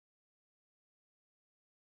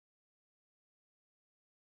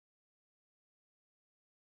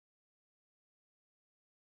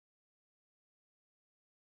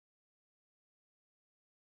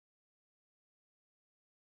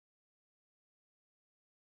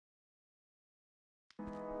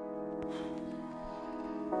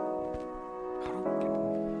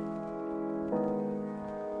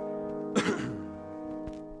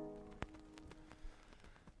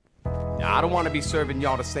Now, I don't want to be serving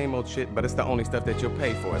y'all the same old shit, but it's the only stuff that you'll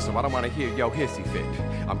pay for, so I don't want to hear yo hissy fit.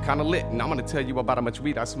 I'm kinda lit, and I'm gonna tell you about how much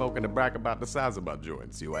weed I smoke and to brag about the size of my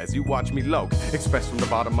joints. You, as you watch me low, express from the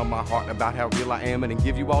bottom of my heart about how real I am, and then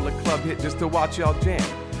give you all a club hit just to watch y'all jam.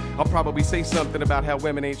 I'll probably say something about how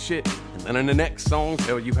women ain't shit, and then in the next song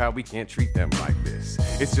tell you how we can't treat them like this.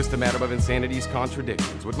 It's just a matter of insanity's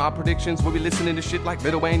contradictions. With my predictions, we'll be listening to shit like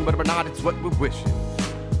Lil Wayne, but if we're not, it's what we're wishing.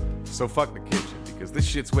 So fuck the kitchen, because this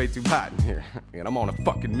shit's way too hot in here, and I'm on a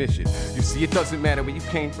fucking mission. You see, it doesn't matter where you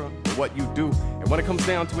came from or what you do, and when it comes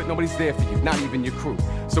down to it, nobody's there for you, not even your crew.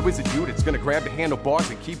 So is it you that's gonna grab the handlebars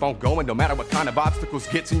and keep on going, no matter what kind of obstacles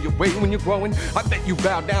gets in your way when you're growing? I bet you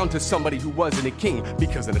bow down to somebody who wasn't a king,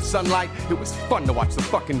 because in the sunlight, it was fun to watch the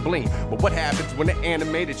fucking bling. But what happens when the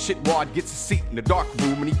animated shitwad gets a seat in the dark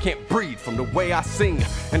room and he can't breathe from the way I sing?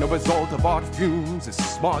 And the result of art fumes is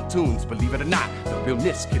smart tunes. Believe it or not, the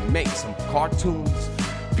realness can make some cartoons.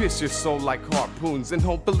 Pierce your soul like harpoons, and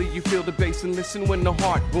hopefully you feel the bass and listen when the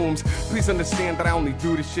heart booms. Please understand that I only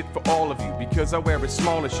do this shit for all of you, because I wear a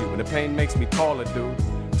smaller shoe and the pain makes me taller, dude.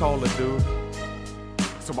 Taller, dude.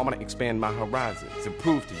 So I'm gonna expand my horizons and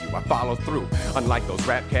prove to you I follow through. Unlike those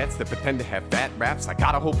rap cats that pretend to have fat raps, I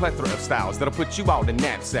got a whole plethora of styles that'll put you out in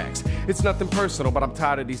knapsacks. It's nothing personal, but I'm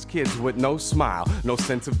tired of these kids with no smile, no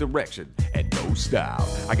sense of direction, and no style.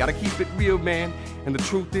 I gotta keep it real, man, and the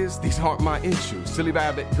truth is, these aren't my issues. Silly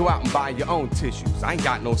rabbit, go out and buy your own tissues. I ain't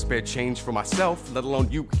got no spare change for myself, let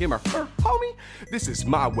alone you, him, or her, homie. This is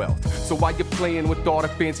my wealth. So while you're playing with all the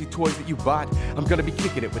fancy toys that you bought, I'm gonna be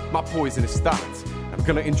kicking it with my poisonous thoughts. I'm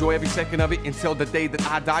gonna enjoy every second of it until the day that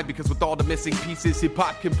I die, because with all the missing pieces,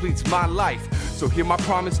 hip-hop completes my life. So hear my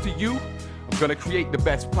promise to you, I'm gonna create the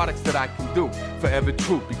best products that I can do, forever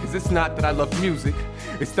true, because it's not that I love music,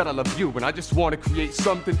 it's that I love you, and I just wanna create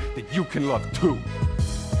something that you can love too.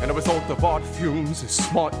 And the result of art fumes is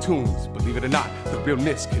smart tunes. Believe it or not, the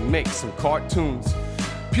realness can make some cartoons.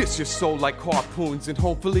 Pierce your soul like harpoons, and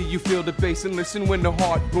hopefully you feel the bass and listen when the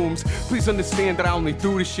heart booms. Please understand that I only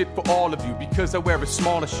do this shit for all of you, because I wear a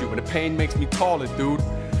smaller shoe and the pain makes me taller, dude.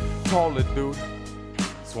 Taller, dude.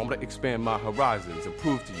 So I'm gonna expand my horizons and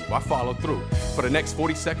prove to you I follow through. For the next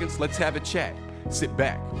 40 seconds, let's have a chat. Sit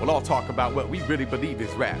back, we'll all talk about what we really believe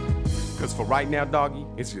is rap. Cause for right now, doggy,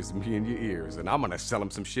 it's just me in your ears, and I'm gonna sell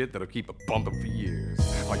them some shit that'll keep it bumping for years.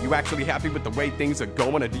 Are you actually happy with the way things are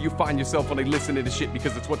going, or do you find yourself only listening to shit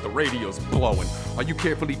because it's what the radio's blowing? Are you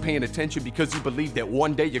carefully paying attention because you believe that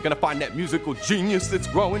one day you're gonna find that musical genius that's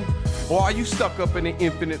growing? Or are you stuck up in an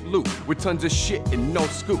infinite loop with tons of shit and no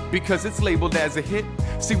scoop because it's labeled as a hit?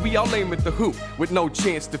 See, we all aim at the hoop with no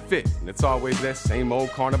chance to fit, and it's always that same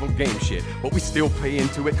old carnival game shit, but we still pay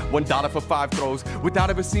into it, $1 for 5 throws,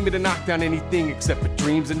 without ever seeming to knock down anything except for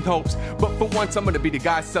dreams and hopes. But for once, I'm gonna be the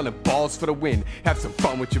guy selling balls for the win. Have some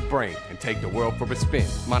fun with your brain and take the world for a spin.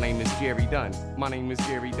 My name is Jerry Dunn. My name is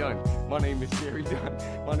Jerry Dunn. My name is Jerry Dunn.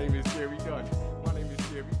 My name is Jerry Dunn. My name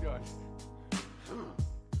is Jerry Dunn.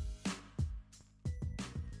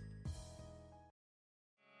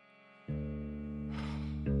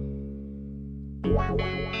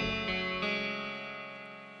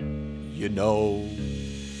 You know,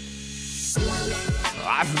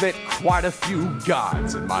 I've met quite a few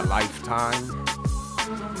gods in my lifetime,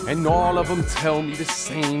 and all of them tell me the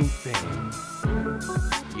same thing.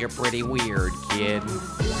 You're pretty weird, kid.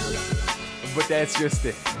 But that's just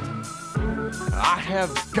it. I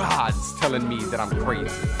have gods telling me that I'm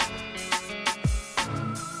crazy.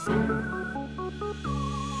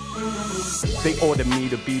 They ordered me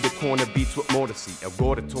to be the corner beats with more to see.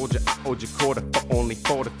 Aurora told you I owed you quarter for only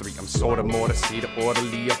 4 to 3. I'm sorta more to see the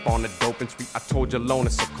orderly up on the doping street. I told you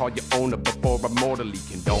loner, so call your owner before I mortally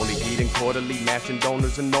condone it. Eating quarterly, mashing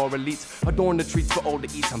donors and nor elites. Adorn the treats for older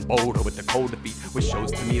eats. I'm bolder with the colder beat, which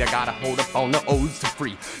shows to me I gotta hold up on the odes to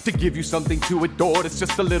free. To give you something to adore, it's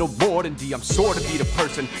just a little more than D. I'm sure to be the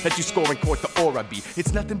person that you score in court the aura be.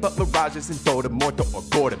 It's nothing but mirages and Dota, Morta, or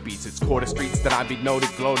Gorda beats. It's quarter streets that I be noted,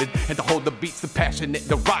 gloated, and to hold the beats, the passion that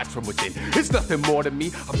derives from within. It's nothing more to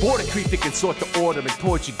me. A border creep that can sort the order and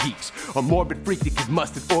torture geeks. A morbid freak that can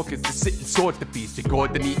mustard orchids to sit and sort the beast. You're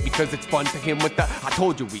going to eat because it's fun to him with the I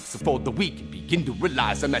told you week. So fold the week and begin to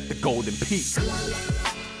realize I'm at the golden peak.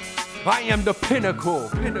 I am the pinnacle.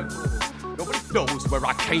 Nobody knows where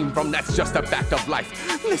I came from, that's just a fact of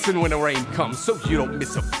life. Listen when the rain comes so you don't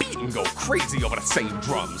miss a beat and go crazy over the same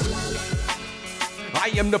drums.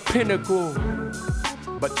 I am the pinnacle.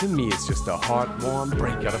 But to me it's just a heartwarm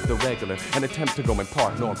break out of the regular, an attempt to go and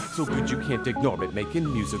part norm. So good you can't ignore it,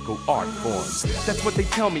 making musical art forms. That's what they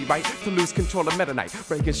tell me, right? To lose control of Meta Knight,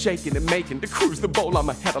 breaking, shaking, and making, to cruise the bowl, I'm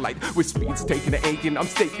a headlight. With speeds taking an aching, I'm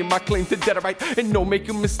staking my claim to Deadite. And no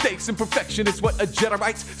making mistakes, imperfection is what a Jedi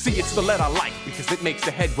writes. See, it's the letter I like, because it makes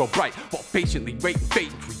the head grow bright, while patiently waiting,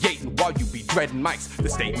 fading, creating, while you be dreading mics. The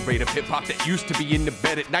state and rate of hip-hop that used to be in the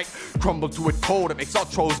bed at night crumble to a cold that makes all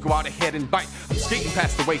trolls go out ahead and bite. I'm skating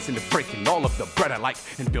past the waist into breaking all of the bread I like,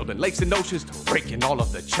 and building lakes and oceans to raking all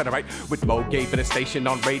of the cheddarite. With Mo Gabe in a station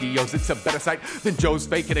on radios, it's a better sight than Joe's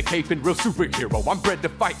faking a cape and real superhero. I'm bred to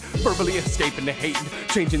fight, verbally escaping the hating,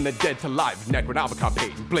 changing the dead to live, Necronomicon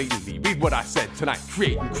hating, blatantly read what I said tonight,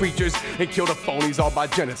 creating creatures and kill the phonies all by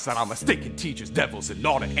genocide. I'm mistaken teachers, devils, and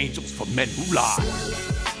all the angels for men who lie.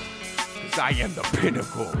 'Cause I am the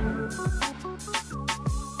pinnacle.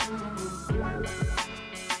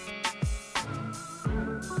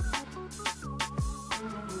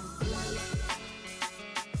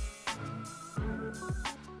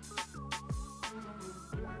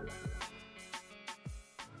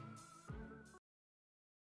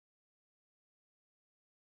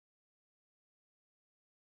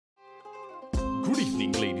 Good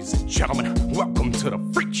evening, ladies and gentlemen. Welcome to the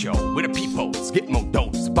freak show where the peoples get more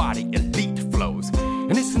dose, body elite flows.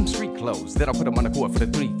 And it's some street clothes that I'll put them on the court for the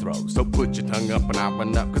 3 throws. So put your tongue up and I'll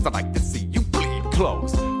run up, cause I like to see you bleed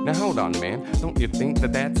close. Now hold on, man. Don't you think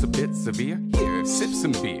that that's a bit severe? Here, sip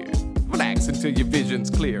some beer. Relax until your vision's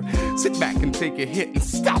clear. Sit back and take a hit and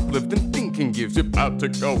stop lifting thinking gives you about to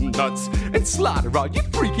go nuts and slaughter all your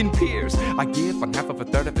freaking peers. I give on half of a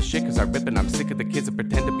third of the shit cause I rip and I'm sick of the kids that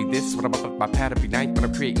pretend to be this when I'm up at my pad every night when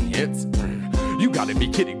I'm creating hits. You gotta be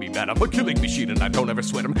kidding me, man. I'm a killing machine and I don't ever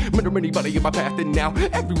sweat them. Murder anybody in my path and now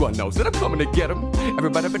everyone knows that I'm coming to get them.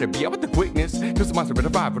 Everybody better be out with the quickness, cause the monster better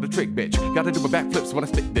vibe with a trick, bitch. Gotta do a backflips when I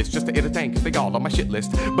spit this just to entertain, cause they all on my shit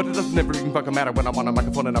list. But it doesn't ever even fucking matter when I'm on a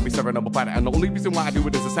microphone and I'll be serving up a platter. And the only reason why I do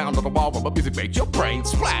it is the sound of the wall while my music makes your brain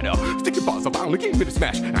splatter. Stick your balls up, I only came here to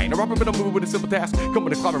smash. I ain't a robber, but I'm moving with a simple task. Coming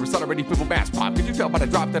to clobber, son already people mass pop. Could you tell by the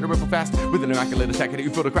drop that I ripple fast? With an immaculate attack that you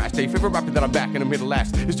feel the crash. Day favorite rapper that I'm back and I'm here to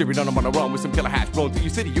last. It's Jerry Dunham on a run with some killer hash blown through your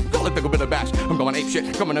city. You can call it the bit of bash. I'm going ape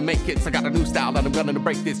shit, coming to make hits. I got a new style and I'm gonna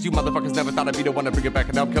break this. You motherfuckers never thought I'd be the one to bring it back,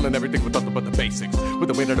 and now I'm killing everything with nothing but the basics. With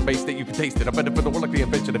the weight of the bass that you can taste it. I'm better for the world like the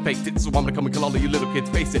invention of faked it. So I'm gonna come and kill all of you little kids,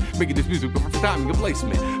 face it. Making this music for timing and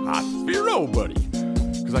placement. I fear nobody,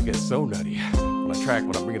 cause I get so nutty when I track,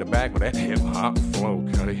 when I bring it back with that hip hop flow,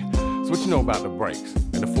 cutty. So what you know about the breaks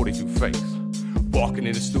and the 42 fakes? Walking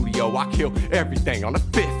in the studio, I kill everything on the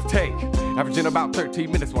 5th take. Averaging about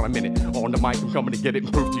 13 minutes when I'm in it. On the mic, I'm coming to get it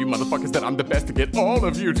and prove to you motherfuckers that I'm the best to get all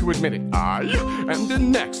of you to admit it. I am the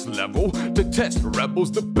next level. To test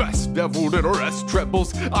rebels, the best devil that rest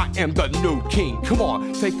trebles. I am the new king. Come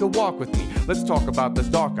on, take a walk with me. Let's talk about this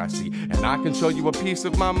dark I see. And I can show you a piece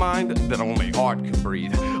of my mind that only art can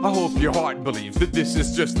breathe. I hope your heart believes that this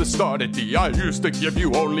is just the start of D. I used to give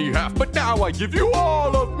you only half, but now I give you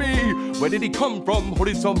all of me. Where did he come from? Who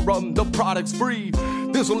did some rum? The product's free.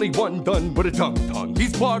 There's only one done with a tongue.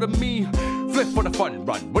 He's part of me. Flip for the fun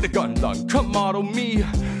run with a gun done. Come model me.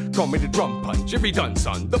 Call me the drum punch, every done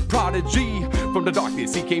son, the prodigy. From the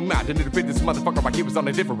darkness he came out into the fit. This motherfucker like he was on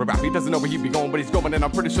a different rap. He doesn't know where he be going, but he's going. And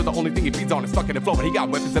I'm pretty sure the only thing he feeds on is fucking and flowing. He got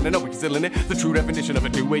weapons and I know he's concealing it. The true definition of a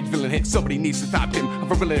new age villain hit. Somebody needs to stop him. I'm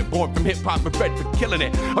from it, born from hip hop, but bred for killing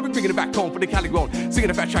it. I've been bringing it back home for the Cali grown. Singing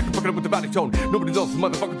a fat track and fucking up with the valley tone. Nobody knows the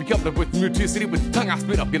motherfucker be coming up with muticity with the tongue I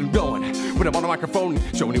spit up, get him going. When I'm on the microphone,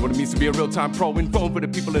 showing you what it means to be a real-time pro. And phone for the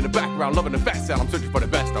people in the background, loving the fast sound. I'm searching for the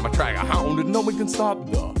best on my track. I hound and no one can stop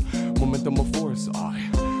the momentum of force I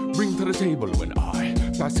bring to the table when I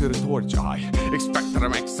pass you the torch. I expect to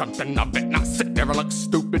make something of it, not sit there and look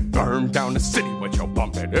stupid. Burn down the city with your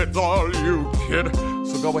bumping. It's all you, kid.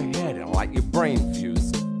 So go ahead and light your brain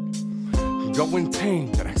fuse. Go and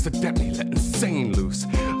tame that accidentally let insane loose.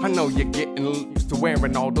 I know you're getting used to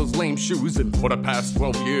wearing all those lame shoes, and for the past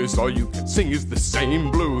 12 years all you can sing is the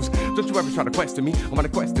same blues. Don't you ever try to question me, I'm on a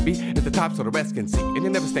quest to be at the top so the rest can see. And you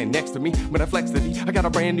never stand next to me when I flex the D. I got a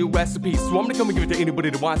brand new recipe, so I'm gonna come and give it to anybody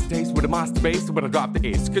that wants to taste with a monster bass when I drop the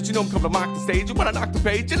ace. Cause you know I'm coming to mock the stage, and when I knock the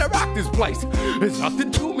page and I rock this place, there's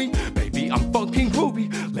nothing to me, baby, I'm funkin'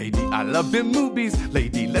 groovy. Lady, I love them movies,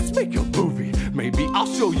 lady, let's make a movie. Maybe I'll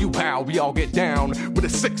show you how we all get down with a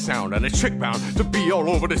sick sound and a trick bound to be all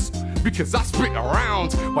over this, because I spit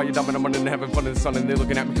around while you're dumb and I'm running and having fun in the sun, and they're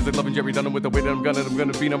looking at me because they're loving Jerry Dunham with the way that I'm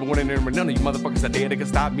gonna be number one in there. And none of you motherfuckers out there that can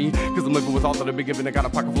stop me, because I'm living with all that I've been given. I got a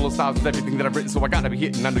pocket full of styles with everything that I've written, so I gotta be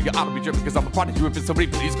hitting. I know you ought to be driven because I'm a prodigy. If it's somebody,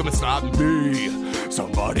 please come and stop me.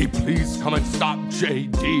 Somebody please come and stop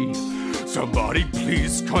JD. Somebody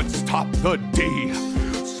please come and stop the D.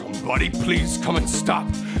 Somebody please come and stop.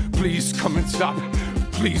 Please come and stop.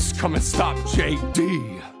 Please come and stop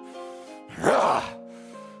JD. Ah.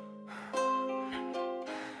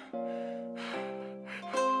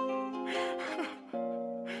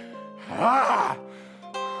 Ah.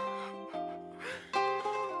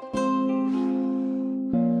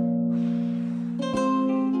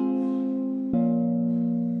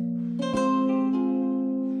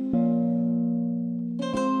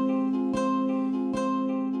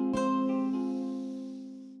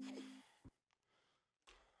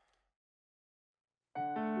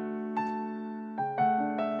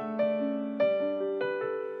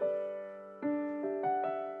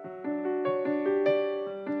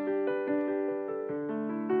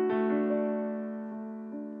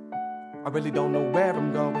 I really don't know where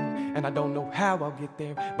I'm going, and I don't know how I'll get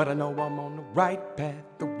there, but I know I'm on the right path,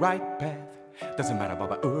 the right path. Doesn't matter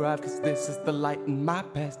if I arrive, cause this is the light in my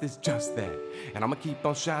past, it's just that. And I'ma keep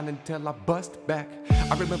on shining till I bust back.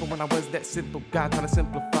 I remember when I was that simple guy trying to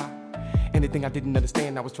simplify. Anything I didn't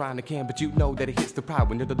understand, I was trying to can, but you know that it hits the pride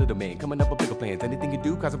when you're the little man, coming up with bigger plans. Anything you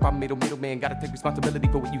do cause a problem, middle man, gotta take responsibility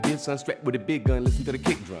for what you did, son, strapped with a big gun, listen to the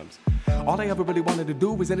kick drums. All I ever really wanted to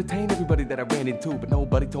do was entertain everybody that I ran into, but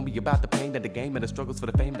nobody told me about the pain of the game and the struggles for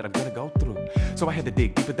the fame that I'm gonna go through. So I had to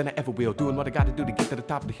dig deeper than I ever will, doing what I gotta do to get to the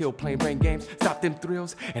top of the hill, playing brain games, stop them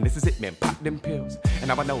thrills, and this is it, man, pop them pills. And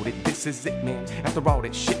now I know that this is it, man, after all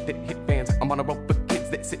that shit that hit fans, I'm on a rope for kids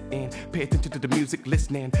that sit in, pay attention to the music,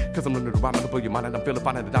 listening, cause I'm learning to rhyme, to blow your mind, and I'm feeling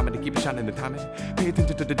fine, and the diamond to keep it shining the timing. Pay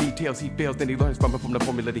attention to the details, he fails, then he learns from the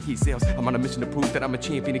formula that he sells. I'm on a mission to prove that I'm a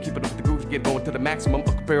champion and keep it up with the groove, get going to the maximum,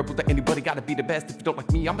 comparable to anybody, gotta be the best. If you don't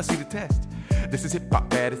like me, I'ma see the test. This is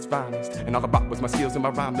hip-hop at its finest, and all I brought was my skills and my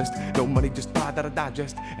rhyme list. No money, just pride that I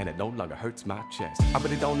digest, and it no longer hurts my chest. I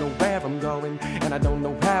really don't know where I'm going, and I don't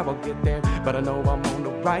know how I'll get there, but I know I'm on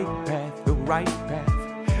the right path, the right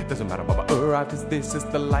path. Doesn't matter if I arrive, cause this is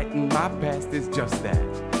the light in my past, it's just that.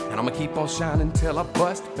 And I'ma keep on shining till I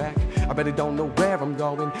bust back. I really don't know where I'm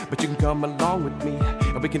going, but you can come along with me,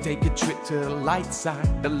 and we can take a trip to the light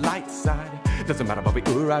side, the light side. Doesn't matter if we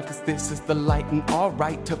arrive, cause this is the light, and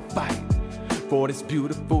alright to fight for this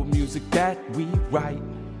beautiful music that we write.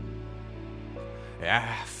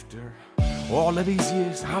 After all of these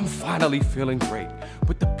years, I'm finally feeling great.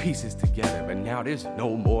 Put the pieces together, and now there's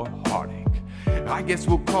no more heartache. I guess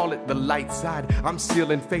we'll call it the light side. I'm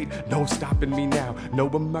sealing fate, no stopping me now, no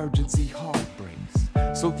emergency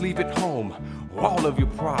heartbreaks. So leave it home, all of your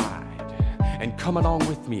pride, and come along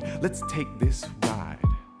with me, let's take this ride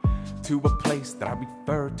to a place that I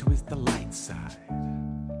refer to as the light side.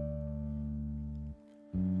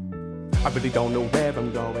 I really don't know where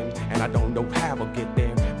I'm going, and I don't know how I'll get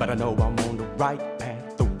there, but I know I'm on the right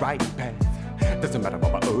path, the right path. Doesn't matter if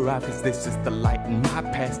I arrive, cause this is the light in my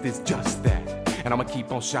past, it's just that. And I'ma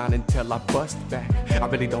keep on shining till I bust back. I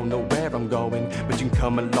really don't know where I'm going, but you can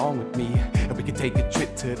come along with me, and we can take a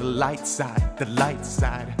trip to the light side, the light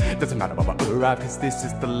side. Doesn't matter if I arrive, cause this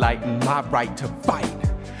is the light and my right to fight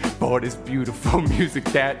for this beautiful music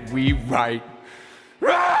that we write.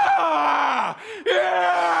 Ah!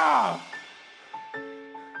 Yeah!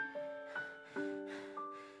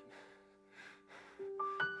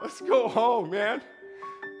 Let's go home, man.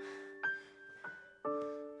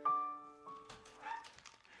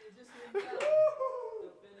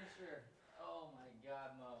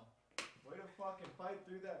 Way to fucking fight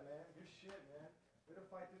through that, man. Good shit, man. Way to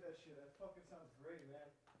fight through that shit. That fucking sounds great, man.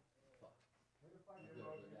 Way to fight through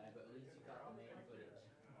that. But at least you got the main